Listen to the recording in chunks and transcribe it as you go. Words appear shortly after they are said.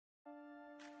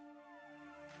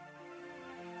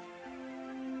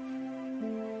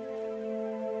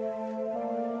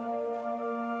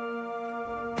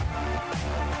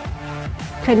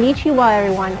Konnichiwa,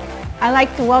 everyone. I'd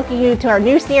like to welcome you to our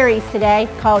new series today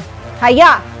called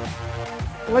Hiya.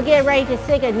 We're getting ready to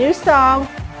sing a new song,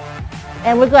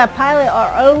 and we're going to pilot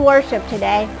our own worship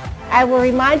today. I will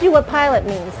remind you what pilot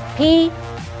means. P,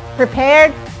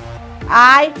 prepared.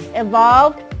 I,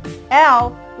 involved.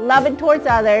 L, loving towards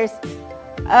others.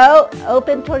 O,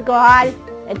 open toward God.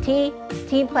 And T,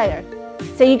 team player.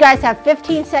 So you guys have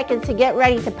 15 seconds to get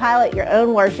ready to pilot your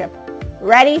own worship.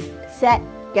 Ready, set,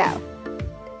 go.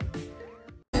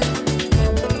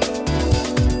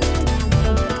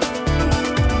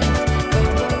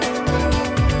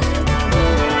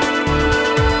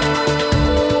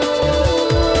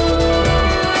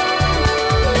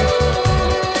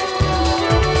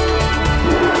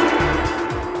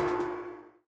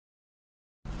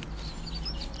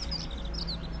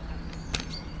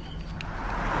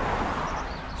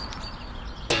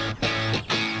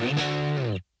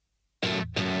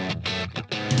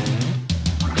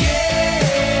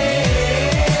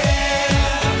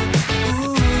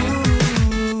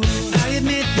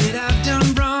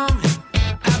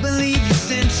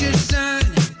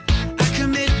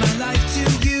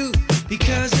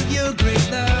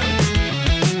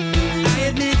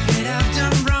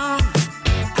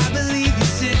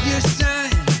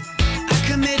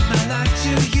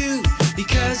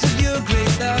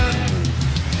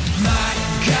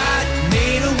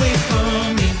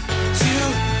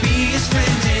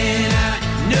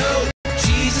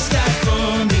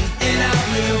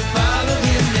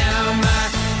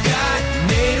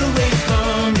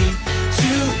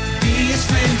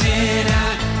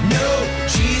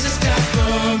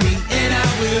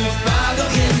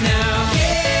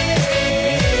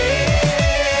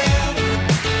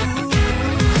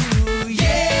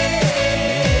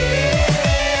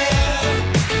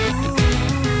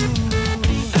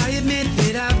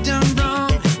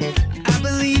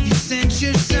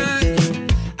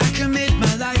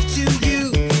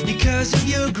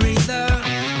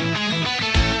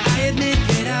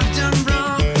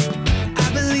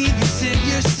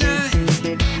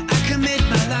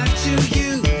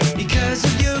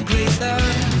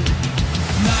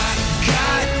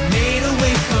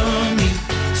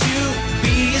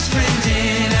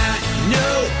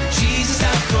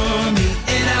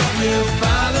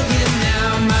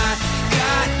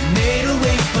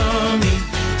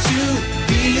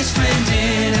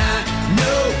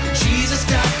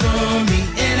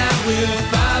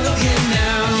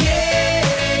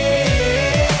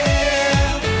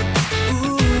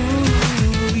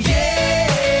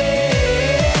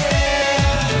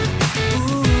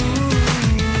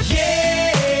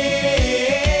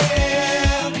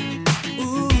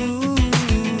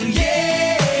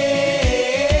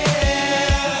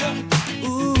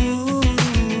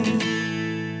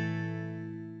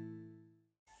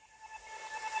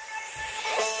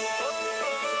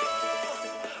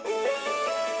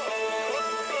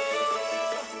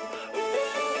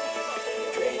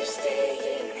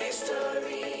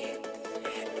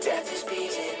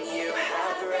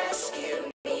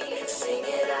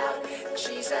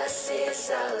 Jesus is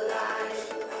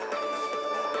alive.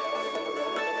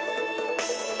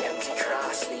 Empty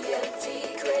cross, the empty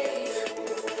grave.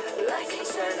 Life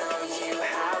eternal, you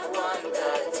have won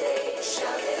the day.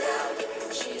 Shout it out,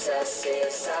 Jesus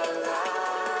is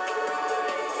alive.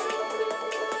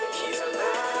 He's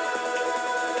alive.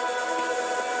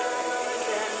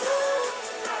 And oh,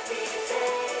 happy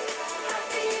day,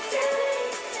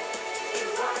 you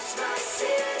washed my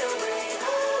sin away.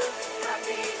 Oh,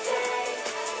 happy day,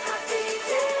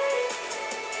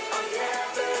 I'll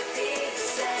never be the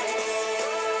same.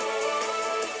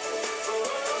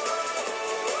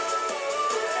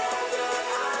 Forever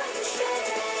I'm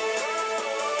changed.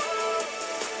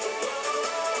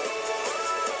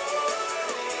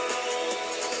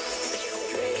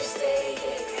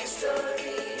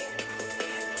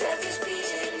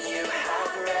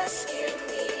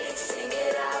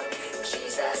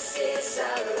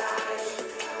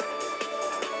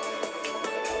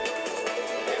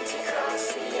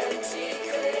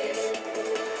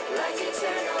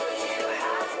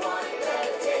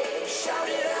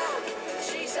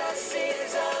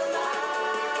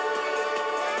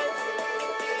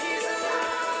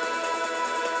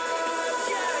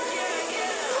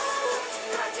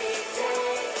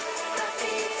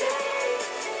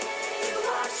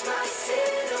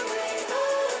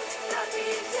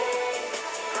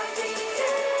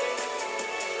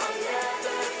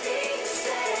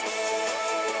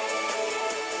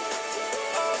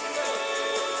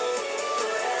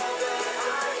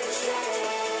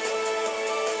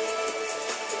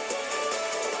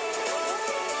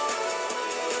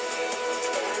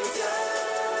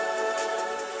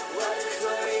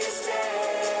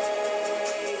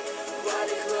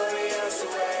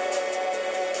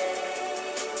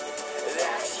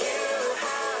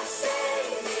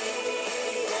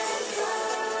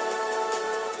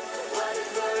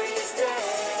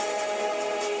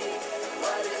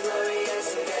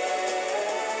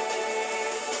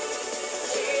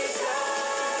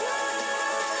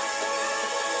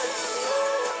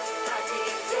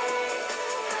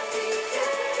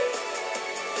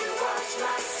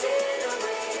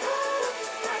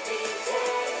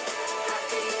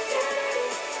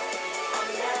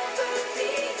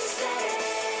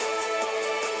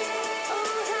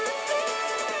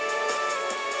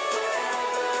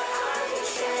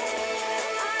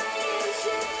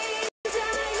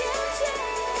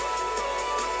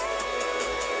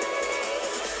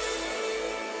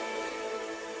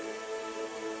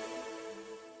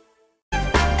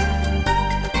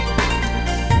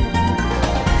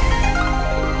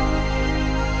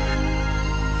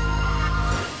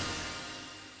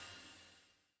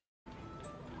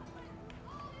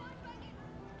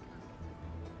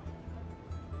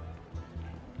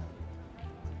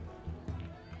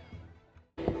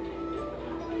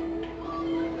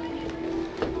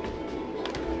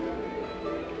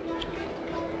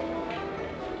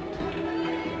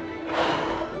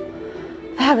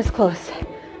 That was close.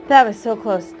 That was so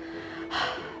close.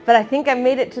 But I think I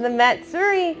made it to the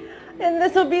Matsuri, and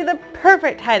this will be the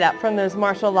perfect hideout from those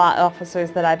martial law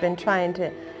officers that I've been trying to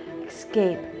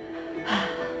escape.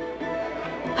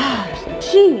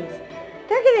 Jeez,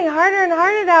 they're getting harder and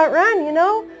harder to outrun, you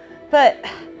know? But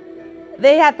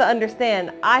they have to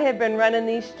understand, I have been running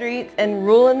these streets and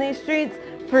ruling these streets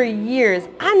for years.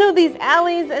 I know these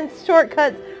alleys and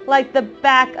shortcuts like the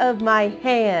back of my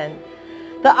hand.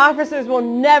 The officers will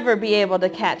never be able to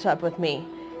catch up with me,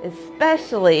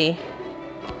 especially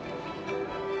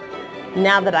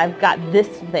now that I've got this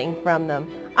thing from them.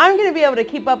 I'm going to be able to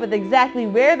keep up with exactly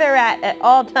where they're at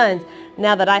all times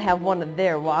now that I have one of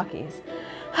their walkies.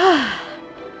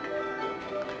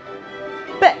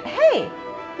 But hey,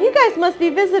 you guys must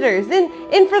be visitors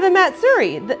in for the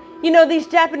Matsuri. You know, these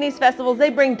Japanese festivals,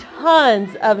 they bring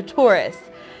tons of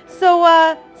tourists.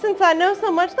 So since I know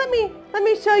so much, let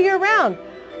me show you around.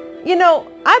 You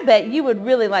know, I bet you would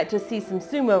really like to see some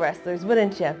sumo wrestlers,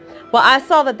 wouldn't you? Well, I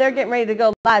saw that they're getting ready to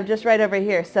go live just right over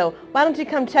here, so why don't you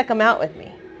come check them out with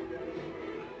me?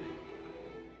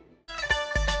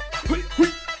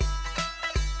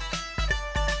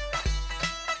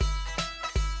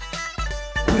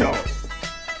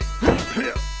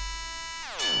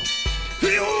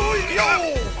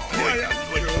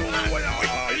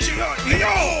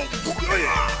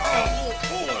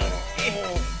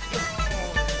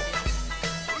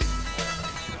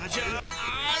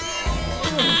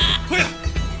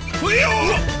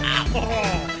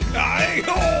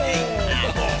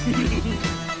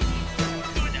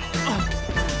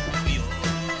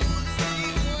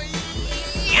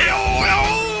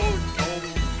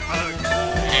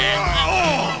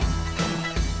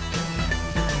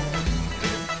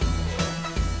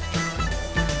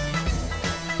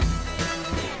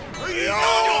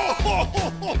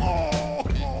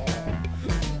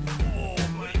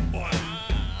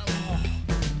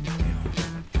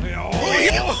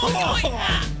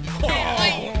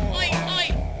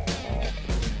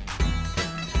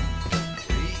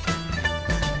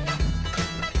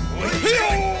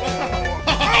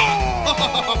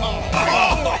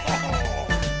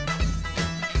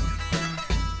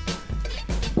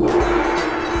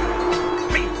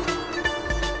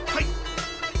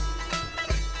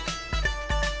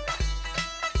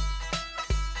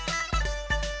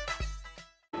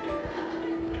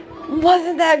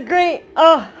 Wasn't that great?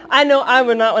 Oh, I know I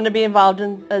would not want to be involved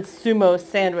in a sumo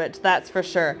sandwich, that's for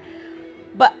sure.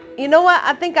 But you know what?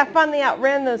 I think I finally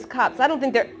outran those cops. I don't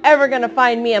think they're ever going to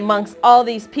find me amongst all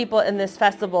these people in this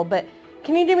festival. But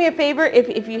can you do me a favor?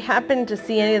 If you happen to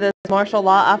see any of those martial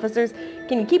law officers,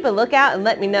 can you keep a lookout and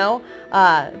let me know?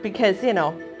 Because, you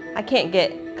know, I can't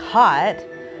get caught.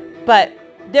 But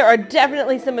there are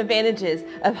definitely some advantages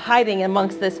of hiding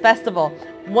amongst this festival.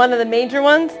 One of the major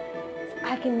ones,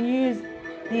 I can use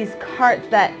these carts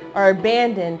that are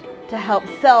abandoned to help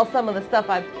sell some of the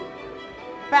stuff I've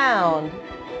found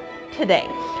today.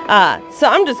 So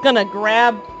I'm just going to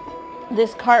grab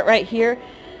this cart right here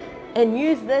and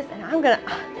use this, and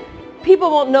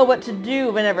people won't know what to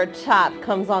do whenever Chop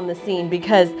comes on the scene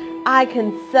because I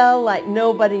can sell like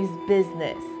nobody's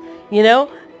business, you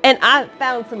know? And I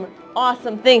found some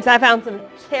awesome things. I found some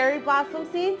cherry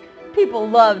blossom seeds. People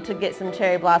love to get some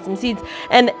cherry blossom seeds.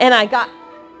 And I got,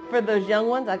 for those young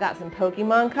ones, I got some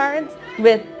Pokemon cards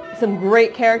with some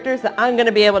great characters that I'm going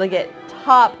to be able to get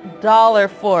top dollar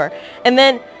for. And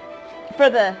then for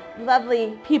the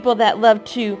lovely people that love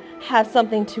to have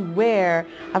something to wear,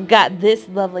 I've got this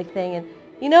lovely thing. And,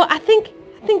 you know, I think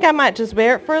I might just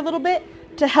wear it for a little bit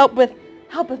to help with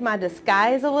my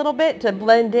disguise a little bit, to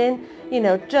blend in, you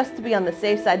know, just to be on the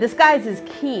safe side. Disguise is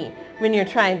key when you're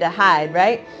trying to hide,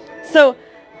 right? So,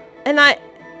 now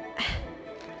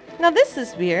this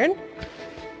is weird.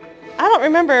 I don't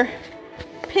remember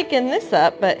picking this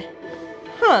up, but,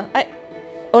 oh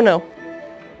no,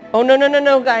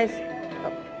 guys.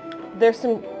 There's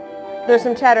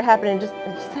some chatter happening. Just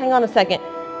hang on a second.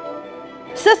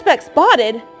 Suspect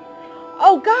spotted?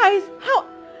 Oh, guys,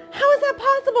 how is that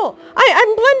possible?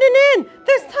 I'm blending in.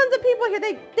 There's tons of people here.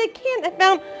 They can't have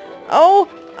found.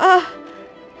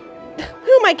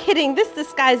 Who am I kidding? This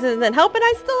disguise isn't helping.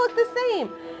 I still look the same.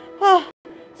 Oh,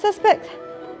 suspect.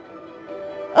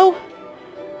 Oh.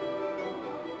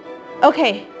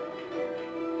 Okay.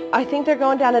 I think they're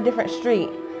going down a different street.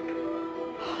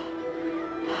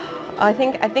 I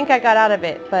think I got out of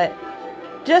it, but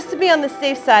just to be on the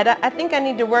safe side, I think I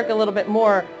need to work a little bit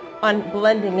more on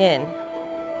blending in.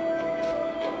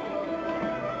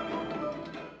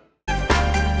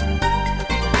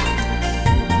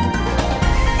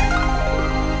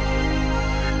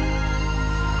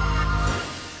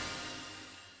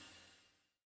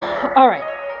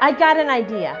 I got an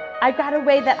idea. I got a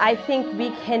way that I think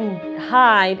we can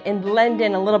hide and blend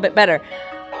in a little bit better.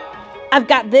 I've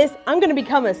got this. I'm going to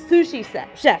become a sushi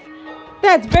chef.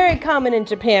 That's very common in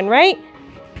Japan, right?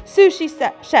 Sushi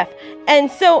chef. And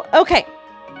so, okay,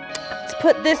 let's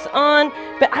put this on,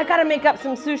 but I got to make up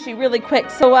some sushi really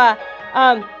quick. So,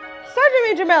 Sergeant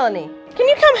Major Melanie, can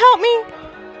you come help me?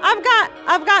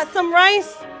 I've got some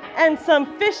rice and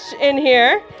some fish in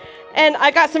here, and I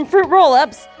got some fruit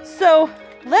roll-ups. So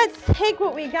let's take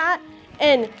what we got,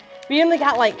 and we only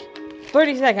got like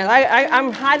 30 seconds.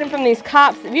 I'm hiding from these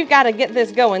cops. We've got to get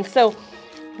this going. So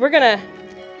we're gonna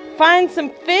find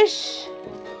some fish.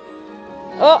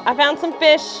 Oh, I found some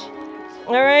fish.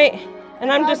 All right,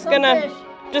 and I'm just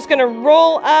gonna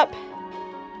roll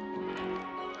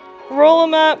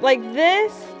them up like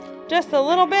this, just a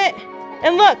little bit.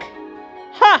 And look,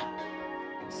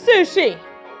 sushi.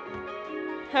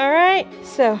 All right,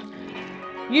 so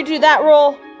you do that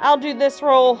roll, I'll do this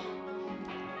roll.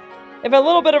 If a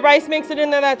little bit of rice makes it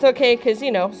in there, that's okay, because,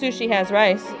 you know, sushi has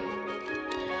rice.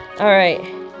 All right.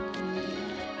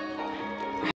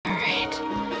 All right.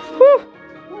 Whew.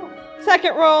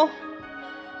 Second roll.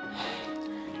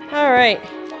 All right.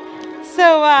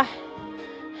 So, let's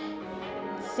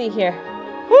see here.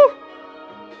 Whew.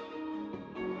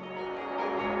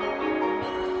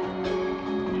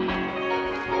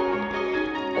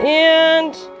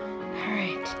 And, all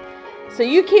right, so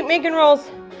you keep making rolls.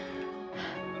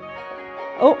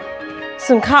 Oh,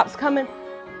 some cops coming.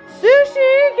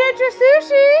 Sushi, get your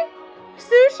sushi.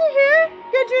 Sushi here,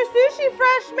 get your sushi,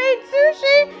 fresh made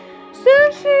sushi.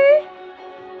 Sushi.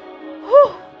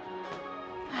 Whew.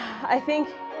 I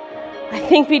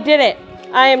think we did it.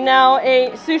 I am now a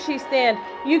sushi stand.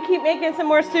 You keep making some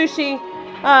more sushi.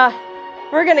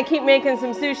 We're gonna keep making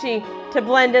some sushi to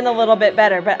blend in a little bit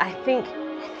better, but I think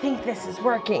this is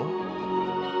working.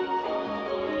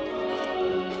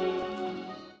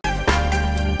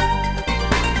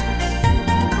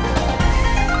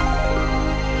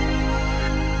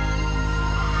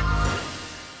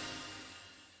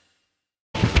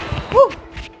 Whew.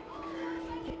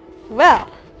 Well,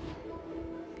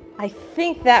 I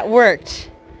think that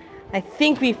worked. I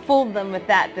think we fooled them with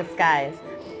that disguise.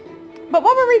 But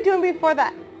what were we doing before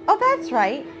that? Oh, that's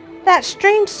right. That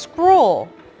strange scroll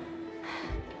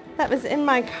that was in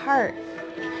my cart.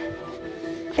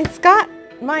 It's got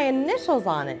my initials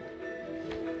on it.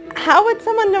 How would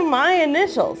someone know my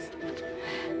initials?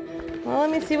 Well,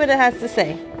 let me see what it has to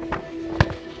say.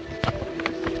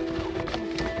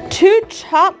 To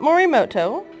Chop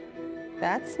Morimoto,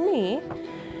 that's me.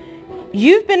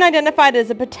 You've been identified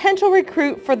as a potential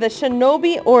recruit for the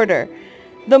Shinobi Order,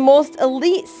 the most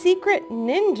elite secret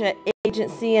ninja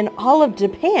agency in all of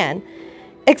Japan.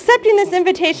 Accepting this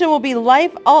invitation will be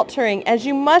life-altering, as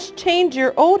you must change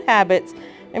your old habits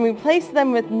and replace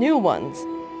them with new ones.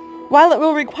 While it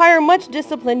will require much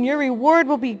discipline, your reward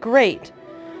will be great.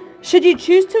 Should you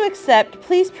choose to accept,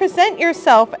 please present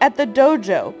yourself at the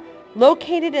dojo,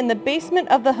 located in the basement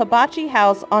of the Hibachi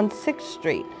House on 6th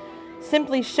Street.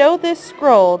 Simply show this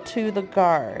scroll to the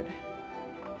guard.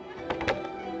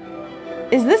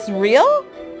 Is this real?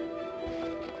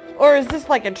 Or is this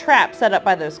like a trap set up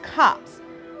by those cops?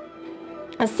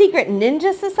 A secret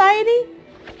ninja society?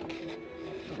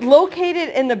 Located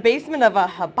in the basement of a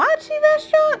hibachi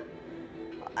restaurant?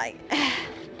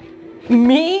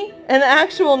 Me? An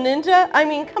actual ninja? I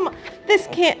mean, come on. This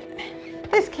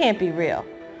can't be real.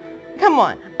 Come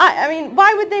on. I mean,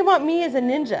 why would they want me as a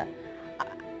ninja?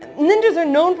 Ninjas are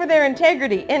known for their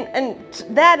integrity, and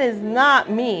that is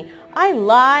not me. I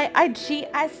lie, I cheat,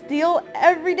 I steal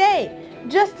every day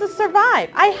just to survive.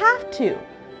 I have to.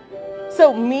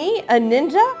 So me, a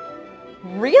ninja?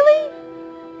 Really?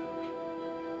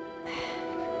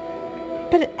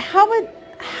 But how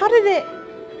did it...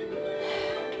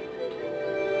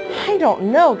 I don't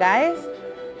know, guys.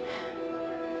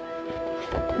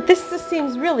 This just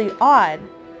seems really odd.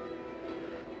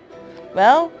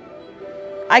 Well,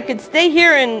 I could stay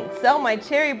here and sell my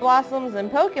cherry blossoms and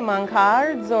Pokemon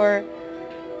cards, or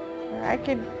I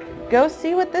could go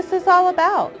see what this is all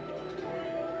about.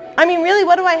 I mean, really,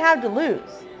 what do I have to lose?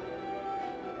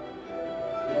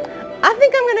 I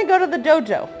think I'm going to go to the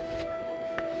dojo.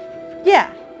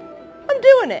 Yeah, I'm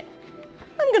doing it.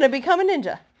 I'm going to become a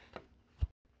ninja.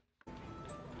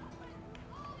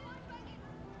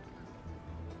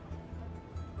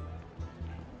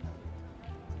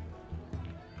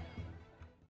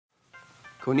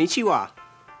 Konnichiwa.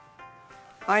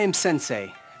 I am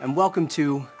Sensei, and welcome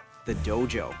to the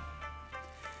dojo.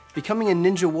 Becoming a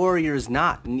ninja warrior is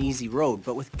not an easy road,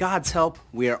 but with God's help,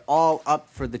 we are all up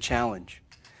for the challenge.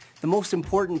 The most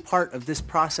important part of this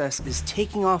process is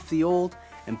taking off the old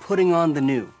and putting on the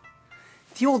new.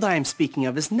 The old I am speaking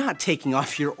of is not taking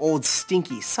off your old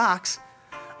stinky socks.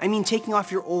 I mean taking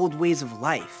off your old ways of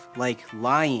life, like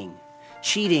lying,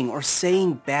 cheating, or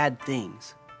saying bad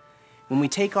things. When we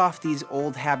take off these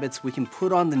old habits, we can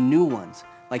put on the new ones,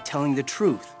 like telling the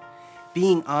truth,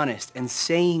 being honest, and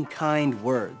saying kind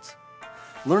words.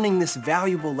 Learning this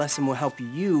valuable lesson will help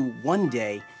you one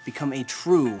day become a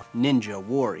true ninja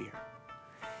warrior.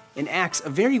 In Acts, a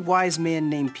very wise man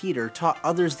named Peter taught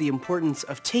others the importance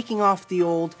of taking off the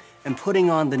old and putting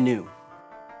on the new.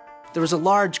 There was a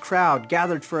large crowd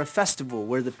gathered for a festival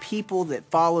where the people that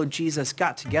followed Jesus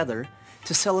got together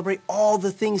to celebrate all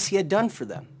the things he had done for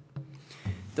them.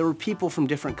 There were people from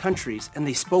different countries, and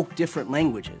they spoke different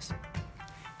languages.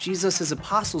 Jesus'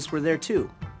 apostles were there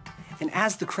too. And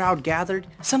as the crowd gathered,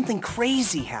 something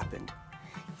crazy happened.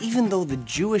 Even though the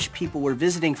Jewish people were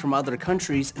visiting from other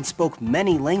countries and spoke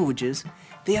many languages,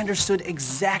 they understood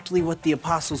exactly what the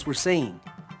apostles were saying.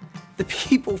 The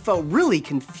people felt really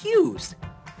confused.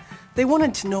 They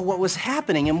wanted to know what was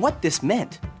happening and what this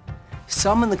meant.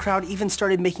 Some in the crowd even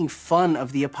started making fun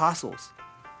of the apostles.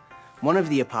 One of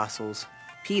the apostles,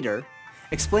 Peter,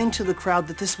 explained to the crowd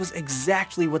that this was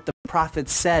exactly what the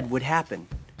prophets said would happen.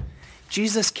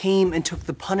 Jesus came and took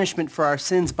the punishment for our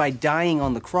sins by dying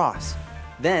on the cross.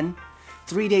 Then,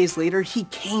 3 days later, he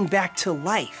came back to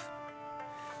life.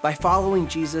 By following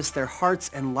Jesus, their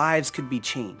hearts and lives could be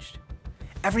changed.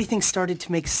 Everything started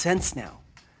to make sense now.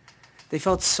 They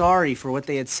felt sorry for what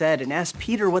they had said and asked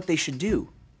Peter what they should do.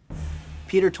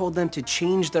 Peter told them to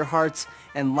change their hearts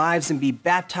and lives and be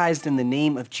baptized in the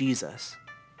name of Jesus.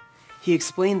 He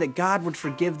explained that God would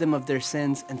forgive them of their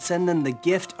sins and send them the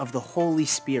gift of the Holy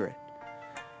Spirit.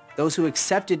 Those who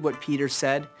accepted what Peter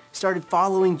said started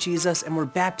following Jesus and were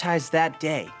baptized that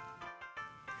day.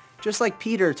 Just like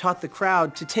Peter taught the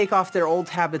crowd to take off their old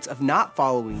habits of not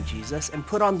following Jesus and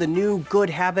put on the new good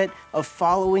habit of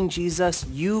following Jesus,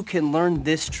 you can learn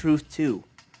this truth too.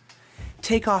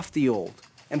 Take off the old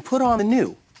and put on the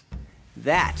new.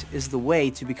 That is the way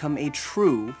to become a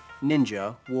true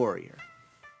ninja warrior.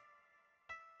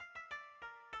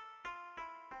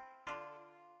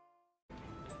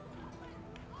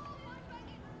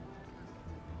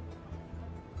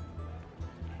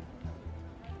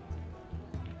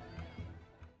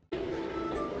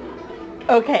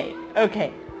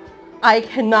 Okay. I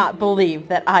cannot believe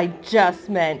that I just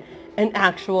met an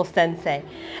actual sensei.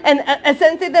 And a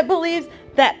sensei that believes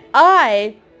that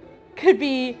I could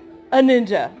be a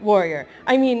ninja warrior.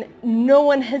 I mean, no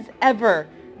one has ever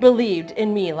believed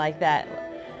in me like that.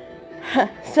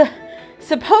 So,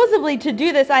 supposedly to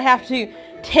do this, I have to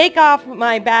take off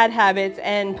my bad habits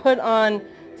and put on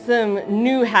some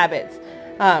new habits.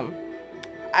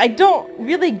 I don't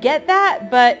really get that,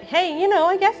 but hey, you know,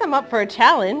 I guess I'm up for a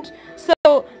challenge.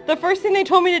 So the first thing they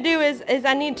told me to do is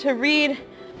I need to read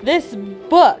this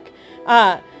book,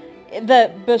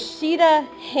 the Bushido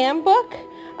Handbook.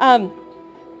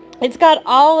 It's got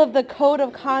all of the code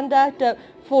of conduct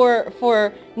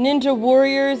for ninja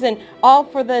warriors and all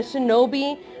for the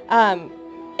shinobi,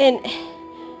 and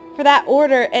for that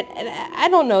order. And I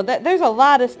don't know, there's a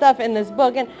lot of stuff in this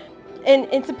book, and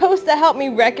it's supposed to help me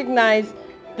recognize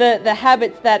the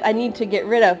habits that I need to get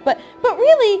rid of. But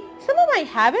really, some of my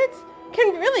habits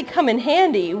can really come in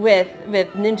handy with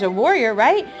Ninja Warrior,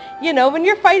 right? You know, when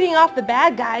you're fighting off the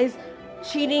bad guys,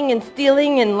 cheating and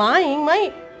stealing and lying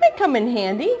might come in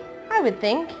handy, I would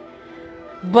think.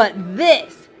 But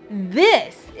this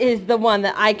is the one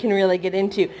that I can really get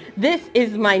into. This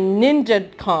is my ninja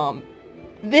comm.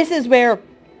 This is where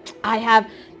I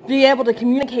be able to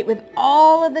communicate with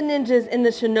all of the ninjas in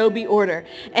the shinobi order,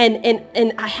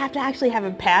 and I have to actually have a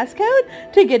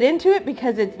passcode to get into it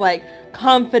because it's like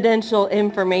confidential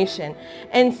information.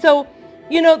 And so,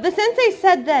 you know, the sensei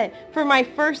said that for my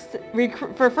first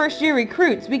year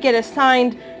recruits, we get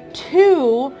assigned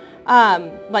 2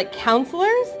 like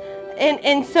counselors,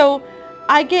 and so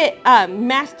I get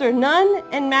Master Nun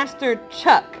and Master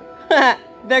Chuck.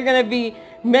 They're gonna be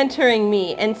mentoring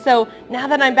me, and so now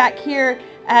that I'm back here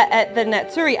at the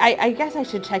Natsuri, I guess I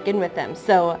should check in with them.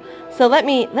 So let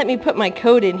me put my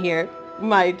code in here,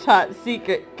 my top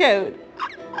secret code,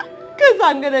 because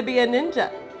I'm gonna be a ninja.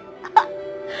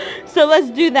 So let's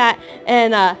do that,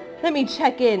 and let me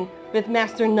check in with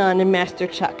Master Nun and Master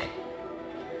Chuck.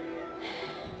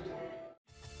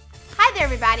 Hi there,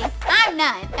 everybody. I'm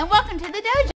Nun, and welcome to the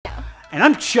dojo. And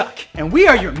I'm Chuck, and we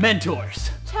are your mentors.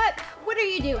 Chuck, what are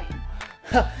you doing?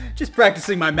 Just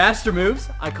practicing my master moves.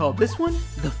 I call this one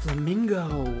the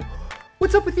flamingo.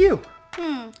 What's up with you?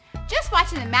 Just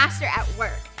watching the master at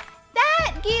work. That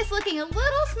that gi is looking a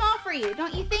little small for you,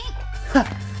 don't you think?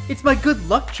 It's my good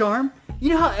luck charm. You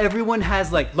know how everyone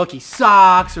has like lucky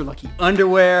socks or lucky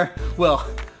underwear? Well,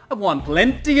 I've won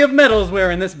plenty of medals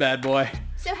wearing this bad boy.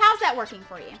 So how's that working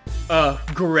for you?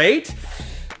 Great.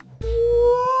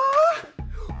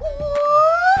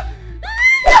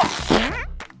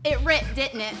 It ripped,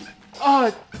 didn't it?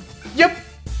 Yep.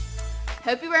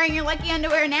 Hope you're wearing your lucky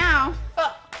underwear now.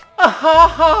 Ha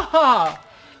ha ha.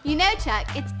 You know,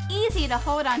 Chuck, it's easy to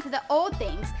hold on to the old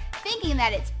things, thinking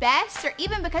that it's best or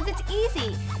even because it's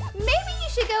easy. Maybe you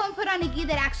should go and put on a gi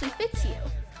that actually fits you.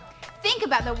 Think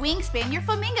about the wingspan your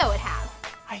flamingo would have.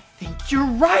 I think you're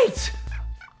right.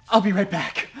 I'll be right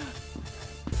back.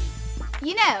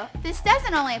 You know, this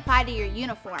doesn't only apply to your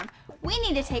uniform. We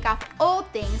need to take off old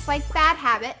things like bad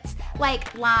habits,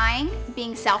 like lying,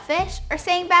 being selfish, or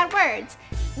saying bad words.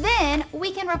 Then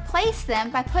we can replace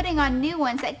them by putting on new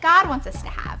ones that God wants us to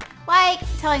have, like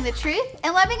telling the truth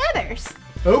and loving others.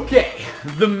 Okay,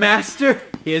 the master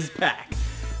is back.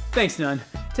 Thanks, Nun.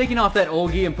 Taking off that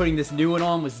old gi and putting this new one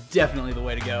on was definitely the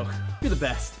way to go. You're the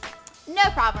best. No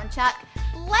problem, Chuck.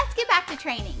 Let's get back to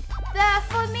training. The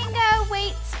flamingo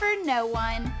waits for no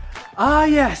one. Ah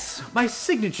yes, my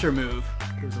signature move.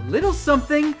 It was a little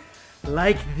something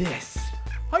like this.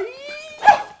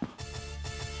 Hi-ya!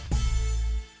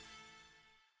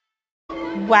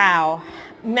 Wow,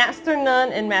 Master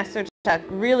Nun and Master Chuck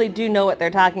really do know what they're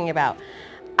talking about.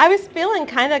 I was feeling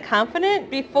kind of confident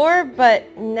before,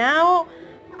 but now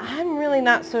I'm really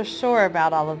not so sure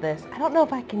about all of this. I don't know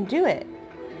if I can do it.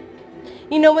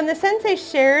 You know, when the sensei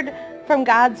shared from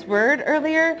God's word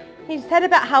earlier, he said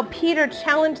about how Peter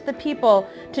challenged the people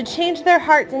to change their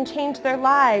hearts and change their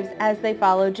lives as they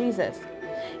follow Jesus.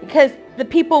 Because the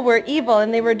people were evil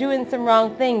and they were doing some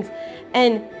wrong things.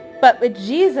 But with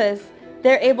Jesus,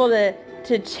 they're able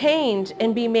to change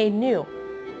and be made new.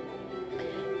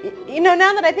 You know,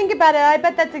 now that I think about it, I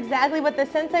bet that's exactly what the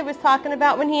sensei was talking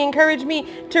about when he encouraged me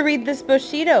to read this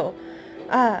Bushido,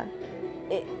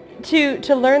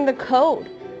 to learn the code.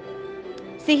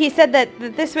 See, he said that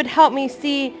this would help me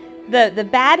see the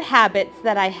bad habits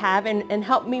that I have and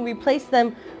help me replace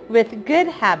them with good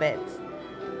habits.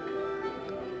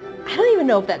 I don't even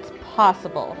know if that's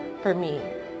possible for me,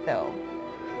 though.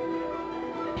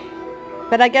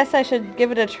 But I guess I should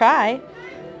give it a try.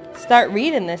 Start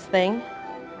reading this thing.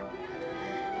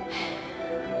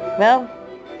 Well,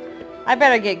 I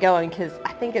better get going because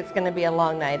I think it's going to be a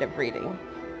long night of reading.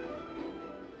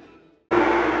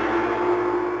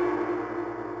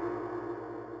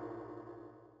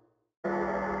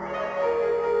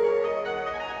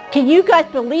 Can you guys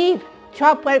believe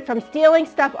Trump went from stealing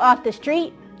stuff off the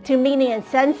street to meeting a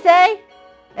sensei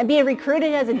and being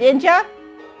recruited as a ninja?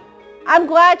 I'm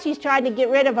glad she's trying to get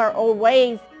rid of our old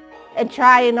ways and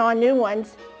trying on new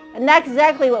ones. And that's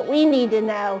exactly what we need to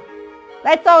know.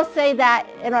 Let's all say that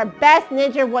in our best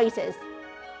ninja voices.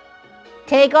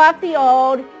 Take off the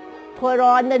old, put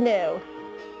on the new.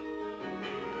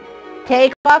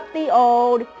 Take off the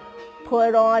old,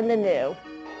 put on the new.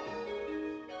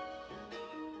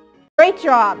 Great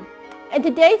job. In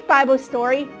today's Bible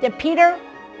story, did Peter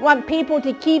want people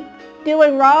to keep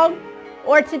doing wrong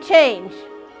or to change?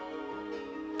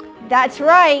 That's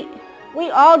right.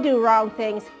 We all do wrong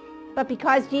things. But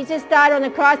because Jesus died on the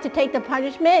cross to take the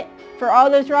punishment for all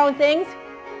those wrong things,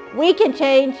 we can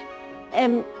change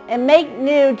and make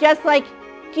new just like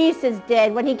Jesus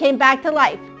did when he came back to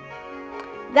life.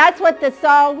 That's what the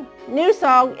new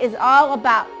song is all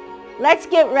about. Let's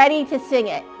get ready to sing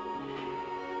it.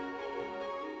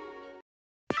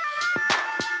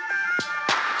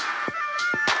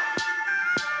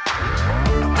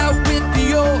 Out with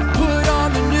the old, put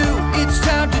on the new. It's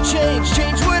time to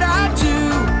change what I do.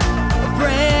 A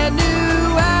brand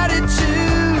new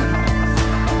attitude.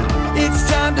 It's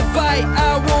time to fight,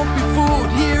 I won't be fooled.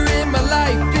 Here in my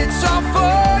life, it's all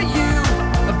for you.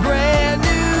 A brand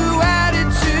new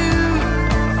attitude.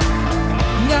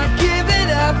 Not giving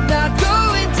up, not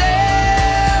going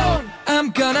down.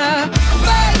 I'm gonna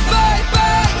fight, fight,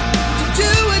 fight. To do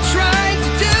what's right,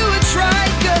 to do what's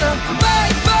right. Gonna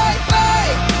fight, fight,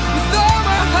 fight. With all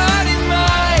my heart and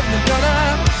mind. I'm gonna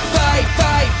fight,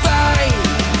 fight, fight.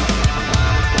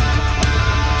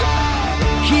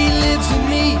 He lives in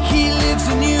me, he lives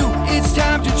in you. It's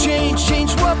time to change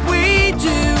what we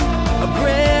do. A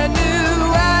brand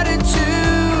new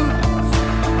attitude.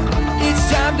 It's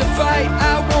time to fight,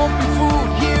 I won't be fooled.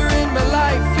 Here in my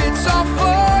life, it's all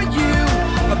for you.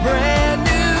 A brand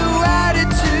new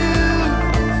attitude.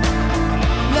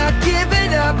 Not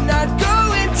giving up, not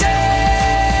going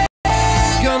down.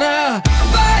 Gonna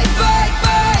fight, fight,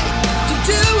 fight. To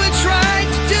do what's right,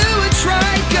 to do what's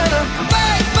right. Gonna fight.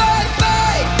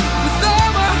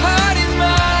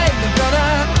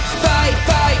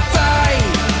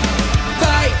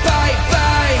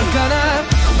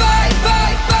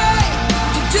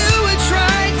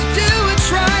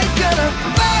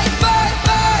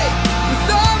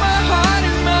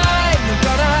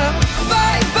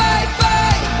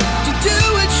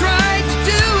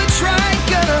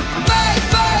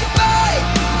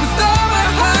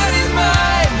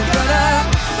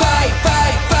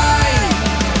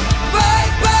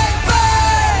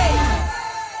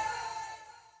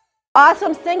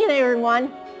 Awesome singing,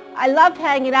 everyone. I loved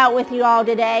hanging out with you all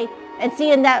today and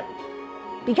seeing that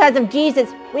because of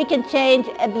Jesus, we can change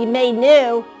and be made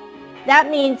new. That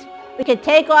means we can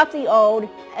take off the old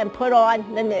and put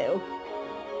on the new.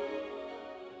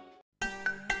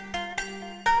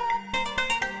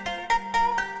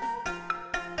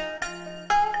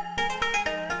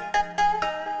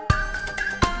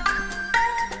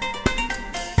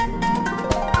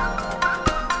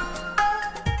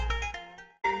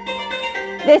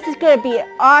 This is going to be an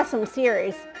awesome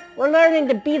series. We're learning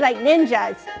to be like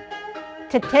ninjas,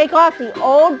 to take off the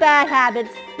old bad habits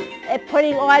and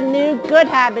putting on new good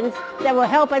habits that will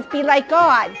help us be like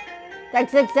God.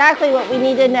 That's exactly what we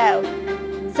need to know.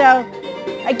 So,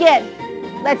 again,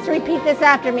 let's repeat this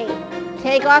after me.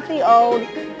 Take off the old,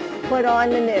 put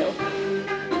on the new.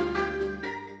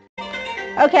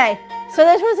 Okay, so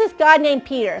this was this guy named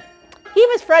Peter. He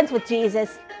was friends with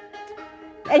Jesus.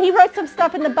 And he wrote some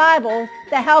stuff in the Bible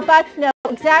that help us know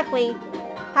exactly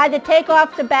how to take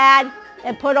off the bad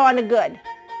and put on the good.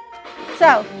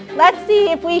 So, let's see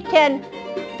if we can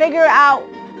figure out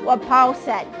what Paul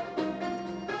said.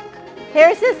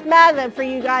 Here's this method for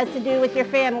you guys to do with your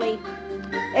family,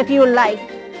 if you would like.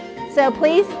 So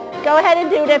please, go ahead and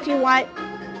do it if you want,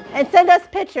 and send us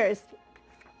pictures.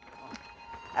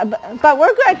 But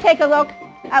we're going to take a look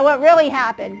at what really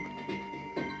happened.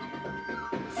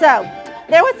 So,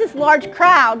 there was this large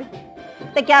crowd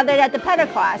that gathered at the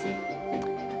Pentecost.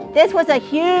 This was a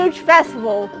huge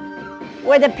festival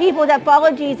where the people that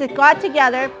followed Jesus got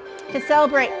together to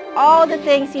celebrate all the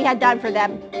things he had done for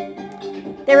them.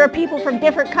 There were people from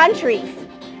different countries,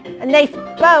 and they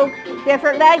spoke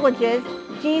different languages.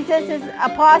 Jesus'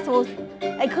 apostles,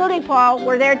 including Paul,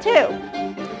 were there too.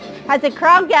 As the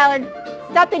crowd gathered,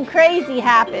 something crazy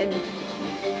happened.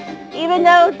 Even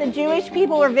though the Jewish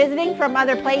people were visiting from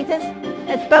other places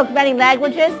and spoke many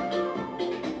languages,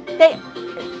 they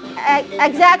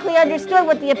exactly understood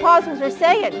what the apostles were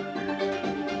saying.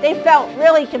 They felt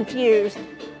really confused.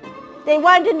 They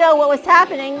wanted to know what was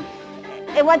happening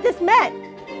and what this meant.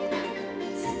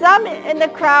 Some in the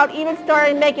crowd even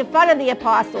started making fun of the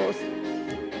apostles.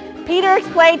 Peter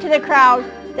explained to the crowd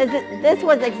that this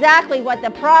was exactly what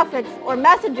the prophets or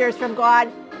messengers from God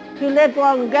who lived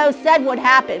long ago said would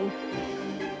happen.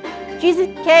 Jesus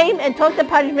came and took the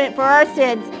punishment for our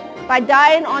sins by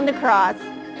dying on the cross.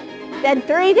 Then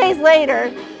 3 days later,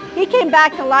 he came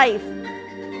back to life.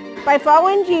 By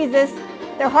following Jesus,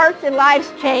 their hearts and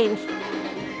lives changed.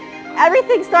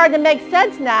 Everything started to make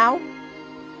sense now.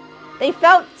 They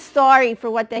felt sorry for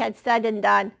what they had said and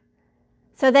done.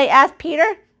 So they asked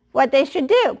Peter what they should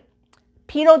do.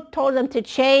 Peter told them to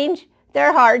change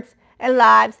their hearts and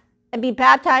lives and be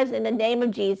baptized in the name of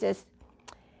Jesus.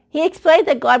 He explained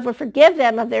that God would forgive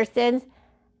them of their sins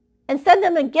and send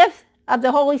them a gift of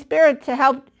the Holy Spirit to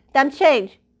help them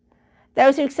change.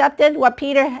 Those who accepted what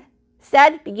Peter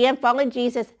said began following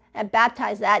Jesus and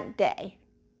baptized that day.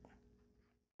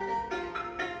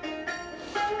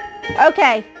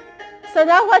 Okay, so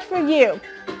now let's review.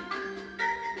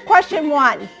 Question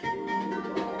 1.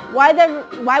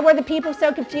 Why were the people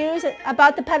so confused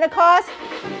about the Pentecost?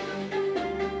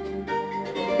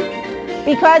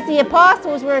 Because the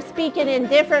apostles were speaking in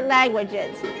different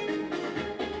languages.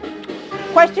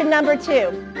 Question number 2.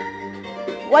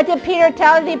 What did Peter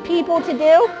tell the people to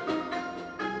do?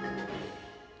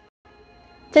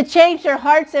 To change their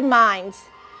hearts and minds.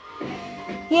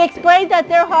 He explained that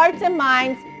their hearts and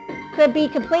minds could be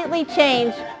completely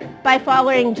changed by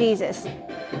following Jesus.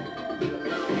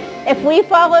 If we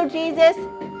follow Jesus,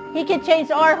 he can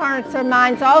change our hearts and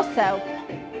minds also.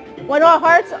 When our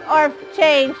hearts are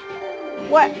changed,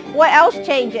 what else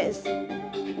changes?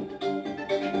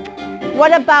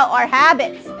 What about our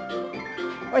habits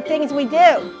or things we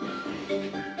do?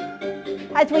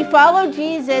 As we follow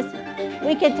Jesus,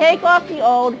 we can take off the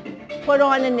old, put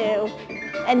on the new,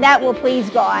 and that will please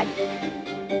God.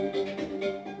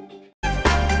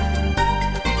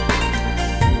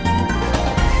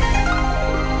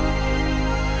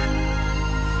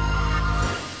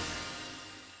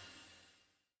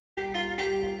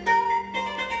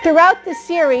 Throughout this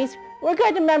series, we're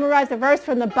going to memorize a verse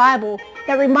from the Bible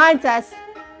that reminds us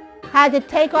how to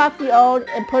take off the old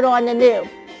and put on the new.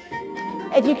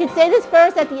 If you can say this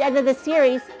verse at the end of the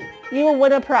series, you will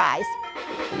win a prize.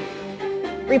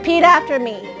 Repeat after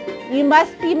me. You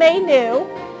must be made new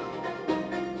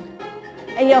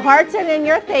in your hearts and in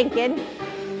your thinking.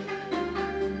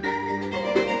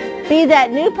 Be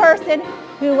that new person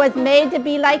who was made to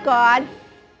be like God.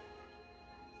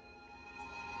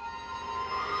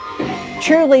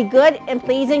 Truly good and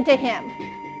pleasing to him.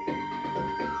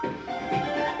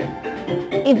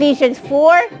 Ephesians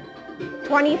 4,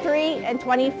 23 and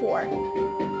 24.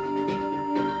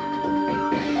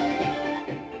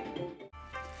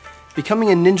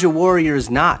 Becoming a ninja warrior is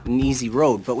not an easy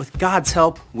road, but with God's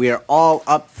help, we are all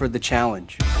up for the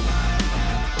challenge.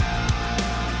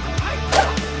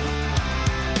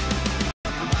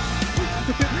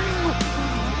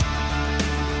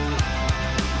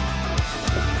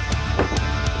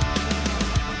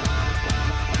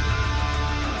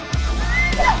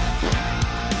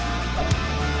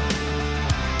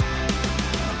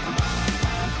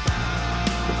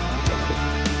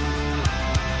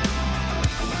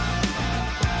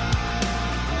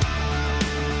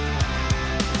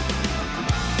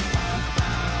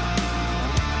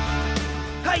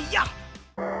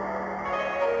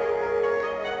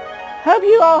 Hope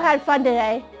you all had fun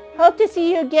today. Hope to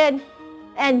see you again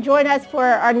and join us for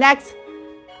our next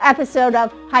episode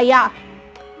of Hiya.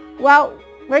 Well,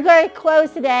 we're going to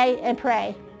close today and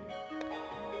pray.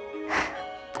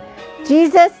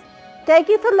 Jesus, thank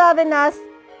you for loving us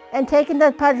and taking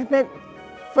the punishment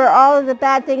for all of the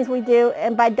bad things we do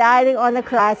and by dying on the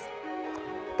cross.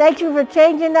 Thank you for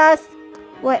changing us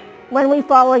when we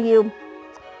follow you.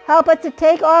 Help us to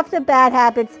take off the bad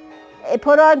habits and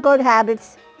put on good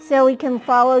habits so we can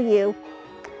follow you.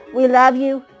 We love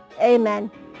you.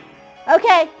 Amen.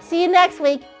 Okay, see you next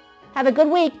week. Have a good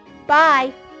week.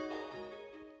 Bye.